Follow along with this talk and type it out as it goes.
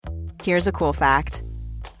Here's a cool fact.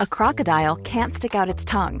 A crocodile can't stick out its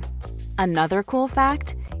tongue. Another cool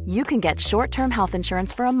fact, you can get short-term health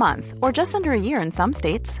insurance for a month or just under a year in some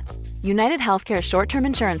states. United Healthcare short-term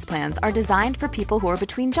insurance plans are designed for people who are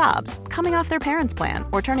between jobs, coming off their parents' plan,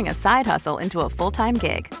 or turning a side hustle into a full-time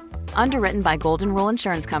gig. Underwritten by Golden Rule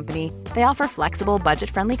Insurance Company, they offer flexible,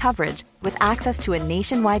 budget-friendly coverage with access to a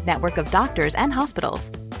nationwide network of doctors and hospitals.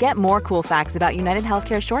 Get more cool facts about United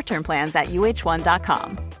Healthcare short-term plans at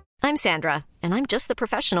uh1.com. I'm Sandra, and I'm just the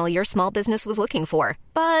professional your small business was looking for.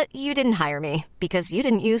 But you didn't hire me because you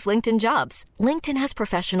didn't use LinkedIn Jobs. LinkedIn has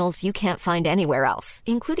professionals you can't find anywhere else,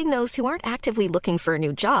 including those who aren't actively looking for a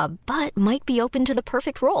new job, but might be open to the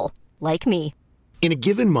perfect role, like me. In a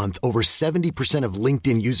given month, over 70% of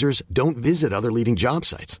LinkedIn users don't visit other leading job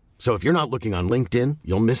sites. So if you're not looking on LinkedIn,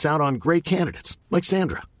 you'll miss out on great candidates like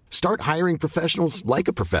Sandra. Start hiring professionals like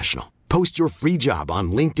a professional. Post your free job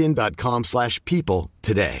on linkedin.com/people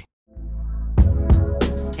today.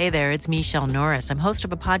 Hey there, it's Michelle Norris. I'm host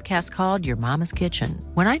of a podcast called Your Mama's Kitchen.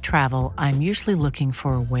 When I travel, I'm usually looking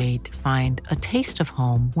for a way to find a taste of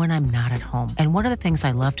home when I'm not at home. And one of the things I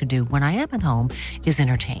love to do when I am at home is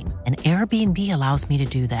entertain. And Airbnb allows me to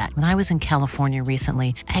do that. When I was in California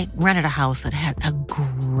recently, I rented a house that had a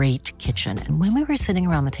great kitchen. And when we were sitting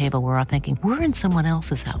around the table, we were all thinking, we're in someone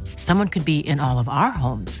else's house. Someone could be in all of our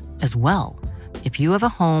homes as well. If you have a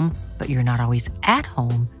home, but you're not always at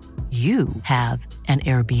home, you have an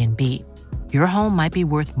Airbnb. Your home might be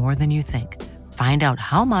worth more than you think. Find out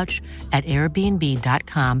how much at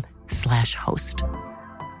airbnb.com/host.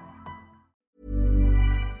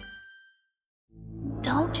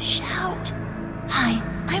 Don't shout. Hi,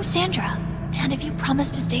 I'm Sandra. And if you promise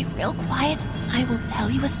to stay real quiet, I will tell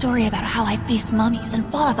you a story about how I faced mummies and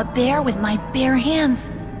fought off a bear with my bare hands.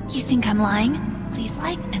 You think I'm lying? Please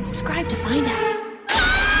like and subscribe to find out.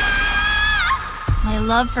 My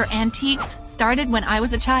love for antiques started when I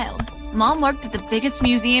was a child. Mom worked at the biggest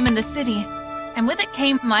museum in the city, and with it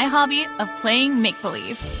came my hobby of playing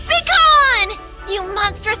make-believe. Be gone, you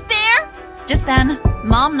monstrous bear! Just then,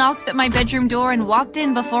 Mom knocked at my bedroom door and walked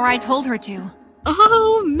in before I told her to.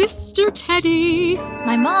 Oh, Mr. Teddy!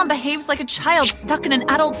 My mom behaves like a child stuck in an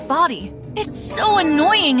adult's body. It's so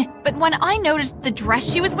annoying, but when I noticed the dress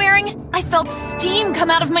she was wearing, I felt steam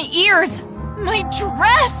come out of my ears. My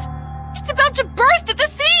dress! It's about to burst at the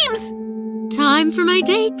seams! Time for my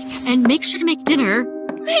date, and make sure to make dinner.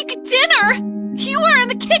 Make dinner? You were in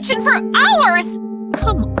the kitchen for hours!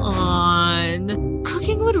 Come on.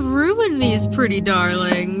 Cooking would ruin these pretty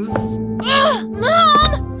darlings. Ugh,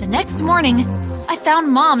 Mom! The next morning, I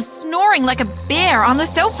found Mom snoring like a bear on the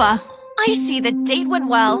sofa. I see the date went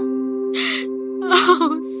well.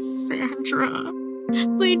 Oh, Sandra.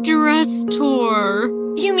 My dress tore.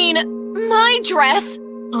 You mean my dress?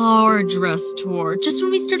 Our dress tore. Just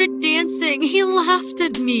when we started dancing, he laughed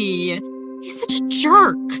at me. He's such a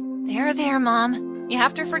jerk. There, Mom. You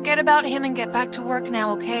have to forget about him and get back to work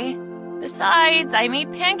now, okay? Besides, I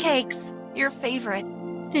made pancakes. Your favorite.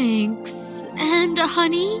 Thanks. And,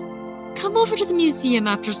 honey, come over to the museum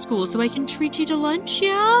after school so I can treat you to lunch,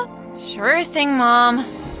 yeah? Sure thing, Mom.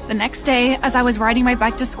 The next day, as I was riding my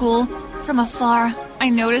bike to school, from afar, I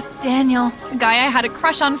noticed Daniel, the guy I had a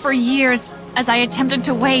crush on for years. As I attempted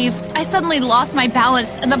to wave, I suddenly lost my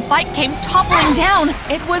balance and the bike came toppling down.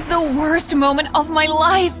 It was the worst moment of my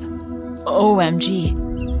life. OMG.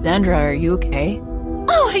 Sandra, are you okay?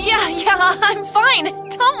 Oh, yeah, I'm fine.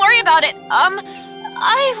 Don't worry about it.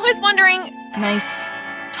 I was wondering... Nice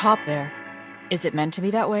top there. Is it meant to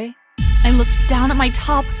be that way? I looked down at my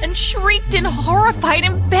top and shrieked in horrified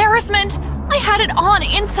embarrassment. I had it on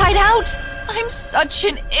inside out. I'm such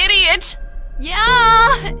an idiot. Yeah,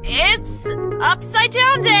 it's upside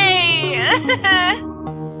down day.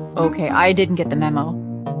 Okay, I didn't get the memo.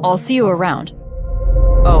 I'll see you around.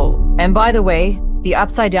 Oh, and by the way, the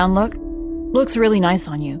upside down look looks really nice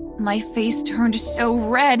on you. My face turned so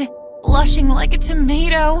red, blushing like a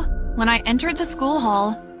tomato. When I entered the school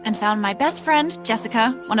hall and found my best friend,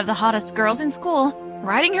 Jessica, one of the hottest girls in school,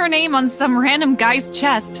 writing her name on some random guy's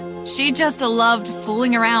chest. She just loved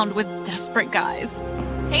fooling around with desperate guys.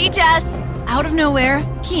 Hey, Jess! Out of nowhere,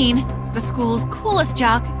 Keen, the school's coolest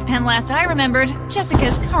jock, and last I remembered,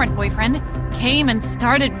 Jessica's current boyfriend, came and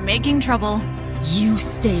started making trouble. You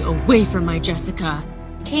stay away from my Jessica.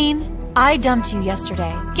 Keen, I dumped you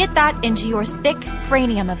yesterday. Get that into your thick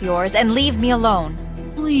cranium of yours and leave me alone.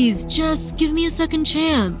 Please, just give me a second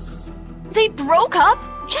chance. They broke up?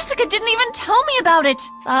 Jessica didn't even tell me about it.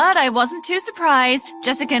 But I wasn't too surprised.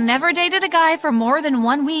 Jessica never dated a guy for more than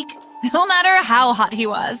 1 week, no matter how hot he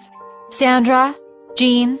was. Sandra,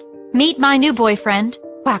 Jean, meet my new boyfriend,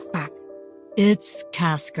 Quack Quack. It's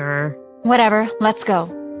Casker. Whatever, let's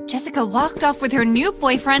go. Jessica walked off with her new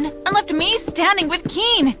boyfriend and left me standing with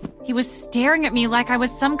Keen. He was staring at me like I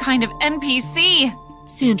was some kind of NPC.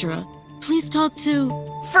 Sandra, please talk to...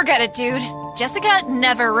 Forget it, dude. Jessica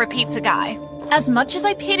never repeats a guy. As much as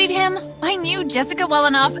I pitied him, I knew Jessica well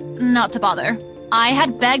enough not to bother. I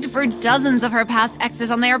had begged for dozens of her past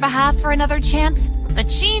exes on their behalf for another chance,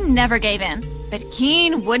 but she never gave in. But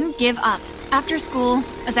Keen wouldn't give up. After school,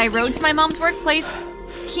 as I rode to my mom's workplace,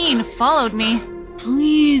 Keen followed me.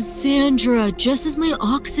 Please, Sandra, Jess is my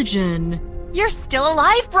oxygen. You're still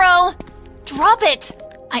alive, bro! Drop it!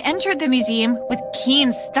 I entered the museum with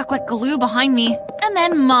Keen stuck like glue behind me, and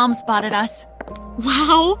then Mom spotted us.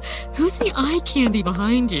 Wow, who's the eye candy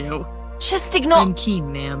behind you? Just ignore- I'm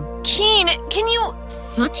Keen, ma'am. Keen, can you-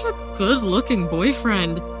 Such a good-looking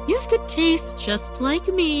boyfriend. You have good taste, just like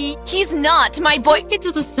me. He's not my boy- Take it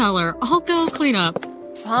to the cellar. I'll go clean up.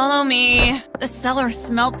 Follow me. The cellar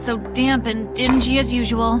smelled so damp and dingy as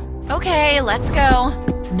usual. Okay, let's go.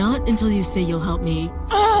 Not until you say you'll help me.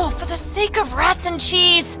 Oh, for the sake of rats and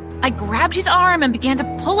cheese! I grabbed his arm and began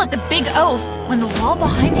to pull at the big oaf when the wall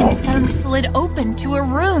behind him suddenly slid open to a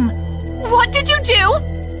room. What did you do?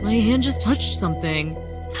 My hand just touched something.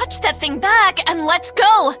 Touch that thing back and let's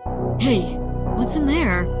go! Hey, what's in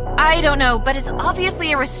there? I don't know, but it's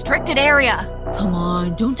obviously a restricted area. Come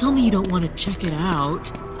on, don't tell me you don't want to check it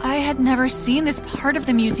out. I had never seen this part of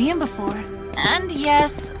the museum before. And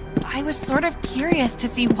yes, I was sort of curious to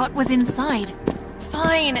see what was inside.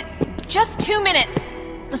 Fine, just 2 minutes.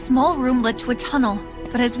 The small room led to a tunnel,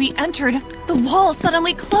 but as we entered, the wall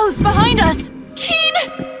suddenly closed behind us. Keen,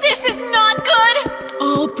 this is not good!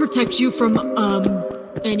 I'll protect you from,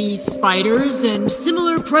 any spiders and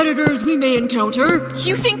similar predators we may encounter.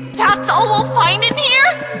 You think that's all we'll find in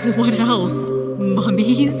here? What else?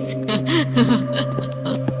 Mummies?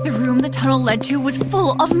 The room the tunnel led to was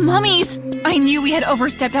full of mummies. I knew we had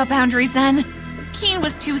overstepped our boundaries then. Keen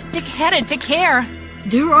was too thick-headed to care.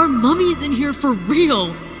 There are mummies in here for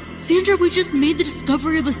real. Sandra, we just made the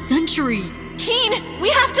discovery of a century. Keen, we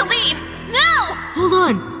have to leave. Now! Hold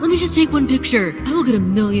on, let me just take one picture. I will get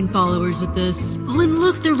 1 million followers with this. Oh, and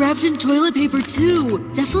look, they're wrapped in toilet paper too.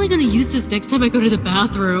 Definitely gonna use this next time I go to the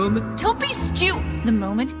bathroom. Don't be The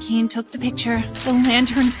moment Keen took the picture, the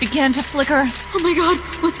lanterns began to flicker. Oh my god,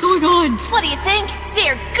 what's going on? What do you think?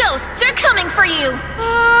 Their ghosts are coming for you!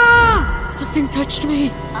 Ah! Something touched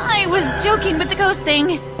me. I was joking with the ghost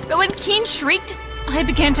thing, but when Keen shrieked, I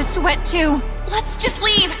began to sweat too. Let's just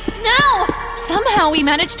leave, now! Somehow we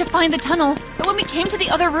managed to find the tunnel, but when we came to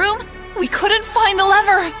the other room, we couldn't find the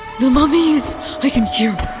lever. The mummies! I can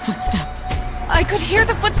hear footsteps. I could hear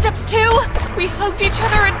the footsteps too. We hugged each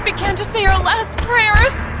other and began to say our last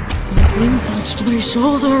prayers. Something touched my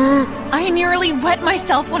shoulder. I nearly wet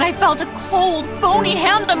myself when I felt a cold, bony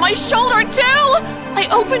hand on my shoulder too. I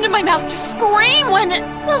opened my mouth to scream when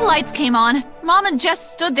the lights came on. Mom and Jess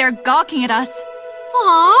stood there gawking at us.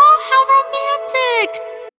 Aw, how romantic!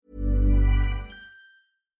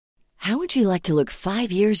 How would you like to look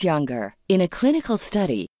 5 years younger? In a clinical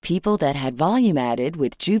study, people that had volume added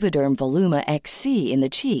with Juvederm Voluma XC in the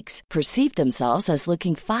cheeks perceived themselves as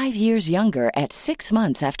looking 5 years younger at 6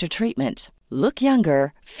 months after treatment. Look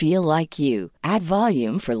younger, feel like you. Add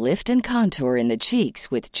volume for lift and contour in the cheeks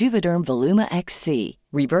with Juvederm Voluma XC.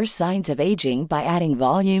 Reverse signs of aging by adding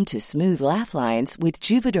volume to smooth laugh lines with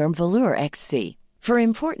Juvederm Volure XC. For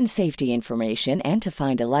important safety information and to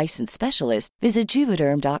find a licensed specialist, visit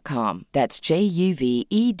Juvederm.com. That's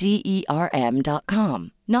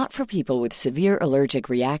JUVEDERM.com. Not for people with severe allergic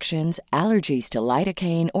reactions, allergies to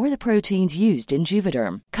lidocaine, or the proteins used in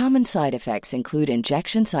Juvederm. Common side effects include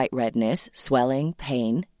injection site redness, swelling,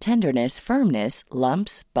 pain, tenderness, firmness,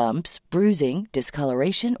 lumps, bumps, bruising,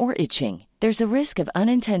 discoloration, or itching. There's a risk of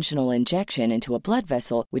unintentional injection into a blood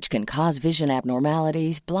vessel, which can cause vision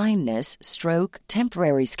abnormalities, blindness, stroke,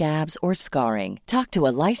 temporary scabs, or scarring. Talk to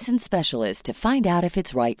a licensed specialist to find out if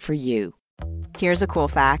it's right for you. Here's a cool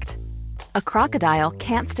fact. A crocodile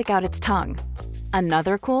can't stick out its tongue.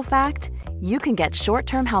 Another cool fact, you can get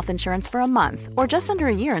short-term health insurance for a month or just under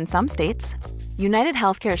a year in some states. United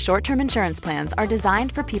Healthcare short-term insurance plans are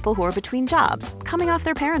designed for people who are between jobs, coming off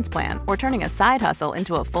their parents' plan, or turning a side hustle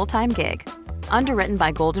into a full-time gig. Underwritten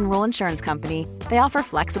by Golden Rule Insurance Company, they offer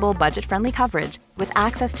flexible, budget-friendly coverage with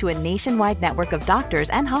access to a nationwide network of doctors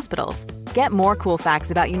and hospitals. Get more cool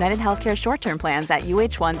facts about United Healthcare short-term plans at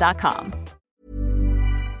uh1.com.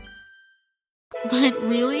 But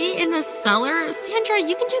really? In the cellar? Sandra,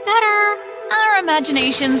 you can do better. Our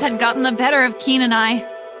imaginations had gotten the better of Keen and I.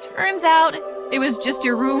 Turns out, it was just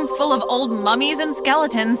a room full of old mummies and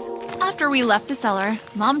skeletons. After we left the cellar,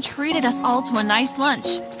 Mom treated us all to a nice lunch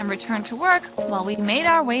and returned to work while we made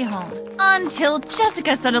our way home. Until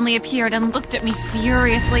Jessica suddenly appeared and looked at me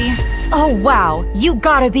furiously. Oh wow, you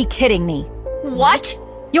gotta be kidding me. What?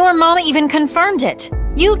 Your mom even confirmed it.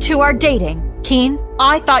 You two are dating. Keen,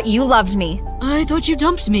 I thought you loved me. I thought you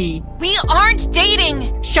dumped me. We aren't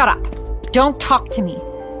dating! Shut up. Don't talk to me.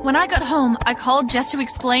 When I got home, I called Jess to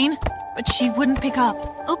explain, but she wouldn't pick up.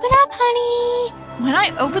 Open up, honey. When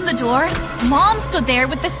I opened the door, Mom stood there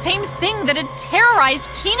with the same thing that had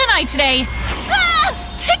terrorized Keen and I today.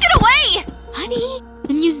 Ah! Take it away! Honey,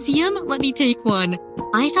 the museum let me take one.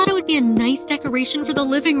 I thought it would be a nice decoration for the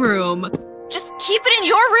living room. Just keep it in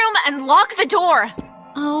your room and lock the door.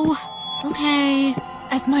 Oh, okay.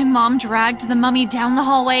 As my mom dragged the mummy down the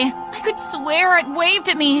hallway, I could swear it waved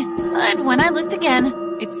at me. But when I looked again,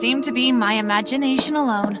 it seemed to be my imagination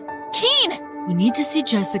alone. Keen! We need to see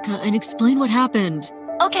Jessica and explain what happened.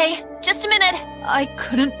 Okay, just a minute. I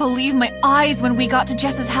couldn't believe my eyes when we got to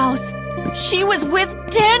Jess's house. She was with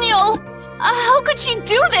Daniel! How could she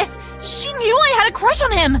do this? She knew I had a crush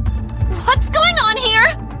on him. What's going on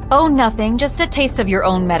here? Oh, nothing. Just a taste of your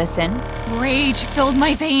own medicine. Rage filled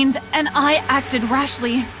my veins, and I acted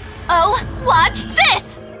rashly. Oh, watch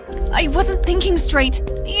this! I wasn't thinking straight.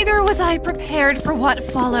 Neither was I prepared for what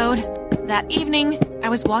followed. That evening, I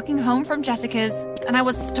was walking home from Jessica's, and I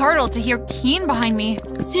was startled to hear Keen behind me.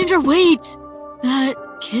 Sandra, wait! That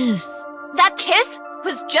kiss. That kiss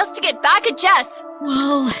was just to get back at Jess.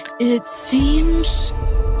 Well, it seems...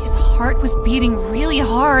 His heart was beating really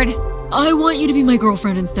hard. I want you to be my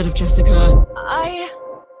girlfriend instead of Jessica.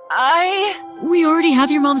 We already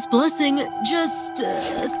have your mom's blessing. Just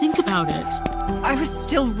think about it. I was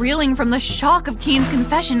still reeling from the shock of Keen's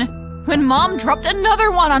confession when Mom dropped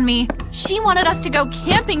another one on me. She wanted us to go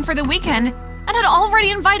camping for the weekend and had already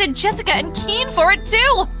invited Jessica and Keen for it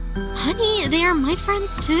too. Honey, they are my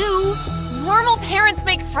friends too. Normal parents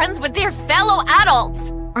make friends with their fellow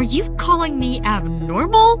adults. Are you calling me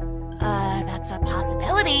abnormal? That's a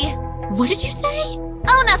possibility. What did you say?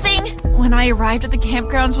 Oh, nothing. When I arrived at the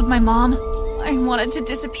campgrounds with my mom, I wanted to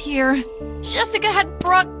disappear. Jessica had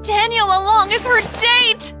brought Daniel along as her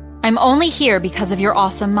date. I'm only here because of your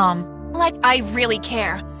awesome mom. Like I really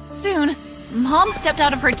care. Soon, Mom stepped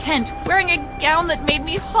out of her tent wearing a gown that made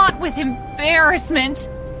me hot with embarrassment.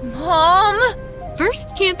 Mom?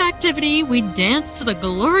 First camp activity, we danced to the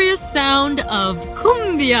glorious sound of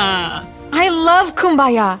cumbia. I love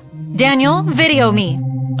Kumbaya. Daniel, video me.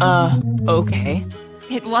 Okay.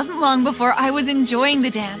 It wasn't long before I was enjoying the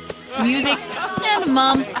dance, music, and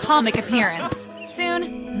Mom's comic appearance.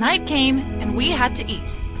 Soon, night came and we had to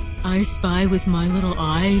eat. I spy with my little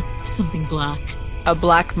eye something black. A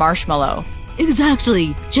black marshmallow.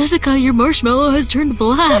 Exactly. Jessica, your marshmallow has turned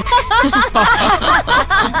black.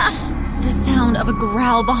 The sound of a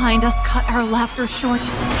growl behind us cut our laughter short.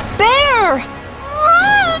 Bear!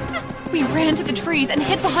 Run! We ran to the trees and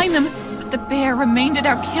hid behind them, but the bear remained at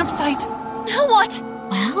our campsite. Now what?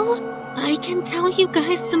 Well, I can tell you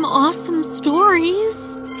guys some awesome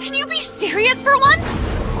stories. Can you be serious for once?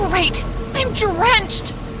 Great. I'm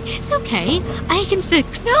drenched. It's okay. I can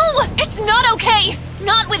fix. No, it's not okay.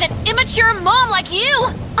 Not with an immature mom like you.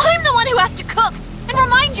 I'm the one who has to cook and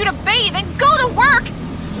remind you to bathe and go to work.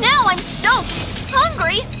 Now I'm soaked,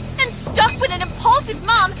 hungry, and stuck with an impulsive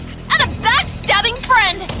mom and a backstabbing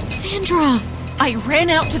friend. Sandra. I ran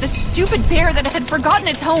out to the stupid bear that had forgotten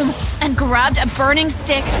its home and grabbed a burning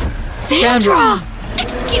stick. Sandra!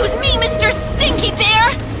 Excuse me, Mr. Stinky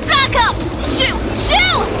Bear! Back up! Shoo!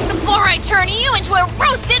 Shoo! Before I turn you into a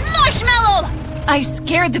roasted marshmallow! I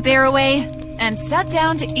scared the bear away and sat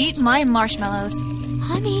down to eat my marshmallows.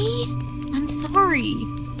 Honey, I'm sorry.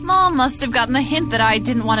 Mom must have gotten the hint that I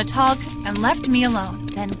didn't want to talk and left me alone.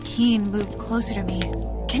 Then Keen moved closer to me.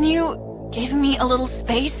 Can you give me a little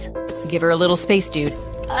space? Give her a little space, dude.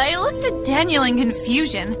 I looked at Daniel in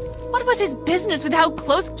confusion. What was his business with how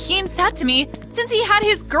close Keen sat to me, since he had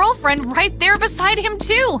his girlfriend right there beside him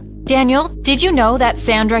too? Daniel, did you know that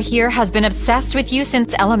Sandra here has been obsessed with you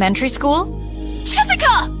since elementary school?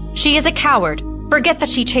 Jessica! She is a coward. Forget that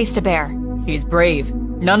she chased a bear. She's brave.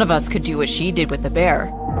 None of us could do what she did with the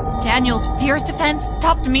bear. Daniel's fierce defense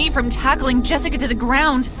stopped me from tackling Jessica to the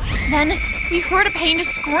ground. Then, we heard a pained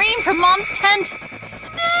scream from Mom's tent.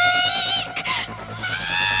 Snake!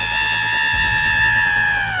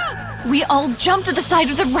 We all jumped to the side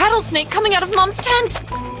of the rattlesnake coming out of Mom's tent.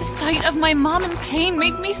 The sight of my mom in pain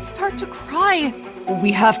made me start to cry.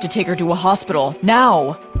 We have to take her to a hospital,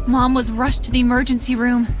 now. Mom was rushed to the emergency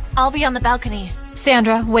room. I'll be on the balcony.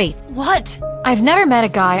 Sandra, wait. What? I've never met a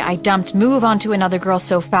guy I dumped move onto another girl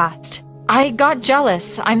so fast. I got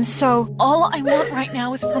jealous. All I want right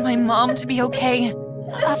now is for my mom to be okay.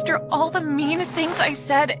 After all the mean things I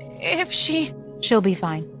said, She'll be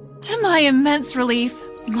fine. To my immense relief,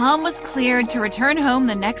 Mom was cleared to return home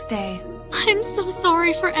the next day. I'm so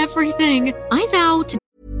sorry for everything. I vow to...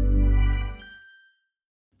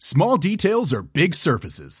 Small details are big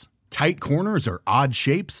surfaces. Tight corners are odd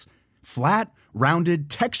shapes. Flat, rounded,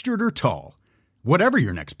 textured, or tall. Whatever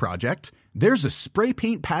your next project, there's a spray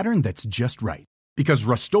paint pattern that's just right. Because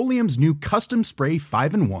Rust-Oleum's new Custom Spray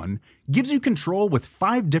 5-in-1 gives you control with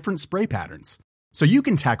 5 different spray patterns. So you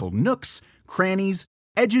can tackle nooks, crannies,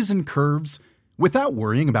 edges, and curves without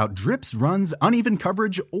worrying about drips, runs, uneven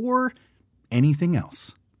coverage, or anything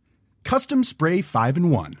else. Custom Spray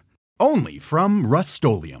 5-in-1. Only from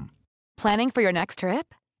Rust-Oleum. Planning for your next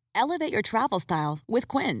trip? Elevate your travel style with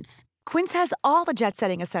Quince. Quince has all the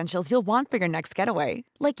jet-setting essentials you'll want for your next getaway,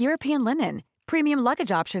 like European linen, premium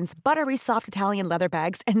luggage options, buttery soft Italian leather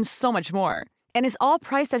bags, and so much more. And is all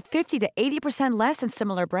priced at 50 to 80% less than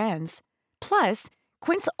similar brands. Plus,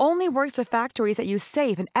 Quince only works with factories that use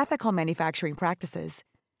safe and ethical manufacturing practices.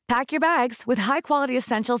 Pack your bags with high-quality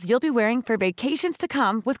essentials you'll be wearing for vacations to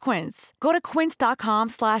come with Quince. Go to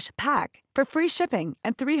quince.com/pack for free shipping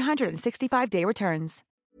and 365-day returns.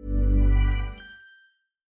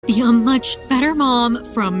 Be a much better mom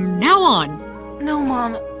from now on. No,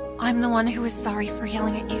 Mom. I'm the one who is sorry for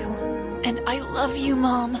yelling at you. And I love you,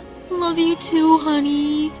 Mom. Love you too,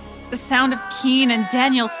 honey. The sound of Keen and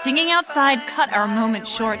Daniel singing outside cut our moment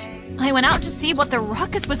short. I went out to see what the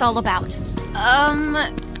ruckus was all about.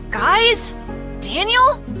 Guys?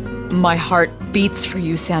 Daniel? My heart beats for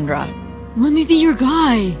you, Sandra. Let me be your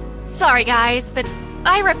guy. Sorry, guys, but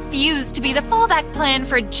I refuse to be the fallback plan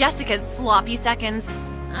for Jessica's sloppy seconds.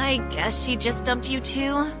 I guess she just dumped you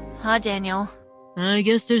too, huh, Daniel? I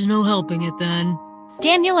guess there's no helping it then.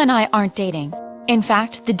 Daniel and I aren't dating. In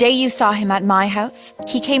fact, the day you saw him at my house,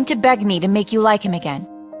 he came to beg me to make you like him again.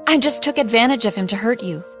 I just took advantage of him to hurt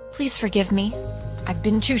you. Please forgive me. I've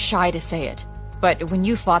been too shy to say it. But when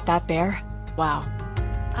you fought that bear, wow.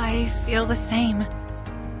 I feel the same.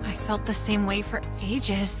 I felt the same way for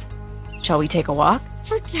ages. Shall we take a walk?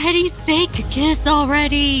 For Teddy's sake, kiss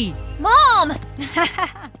already. Mom!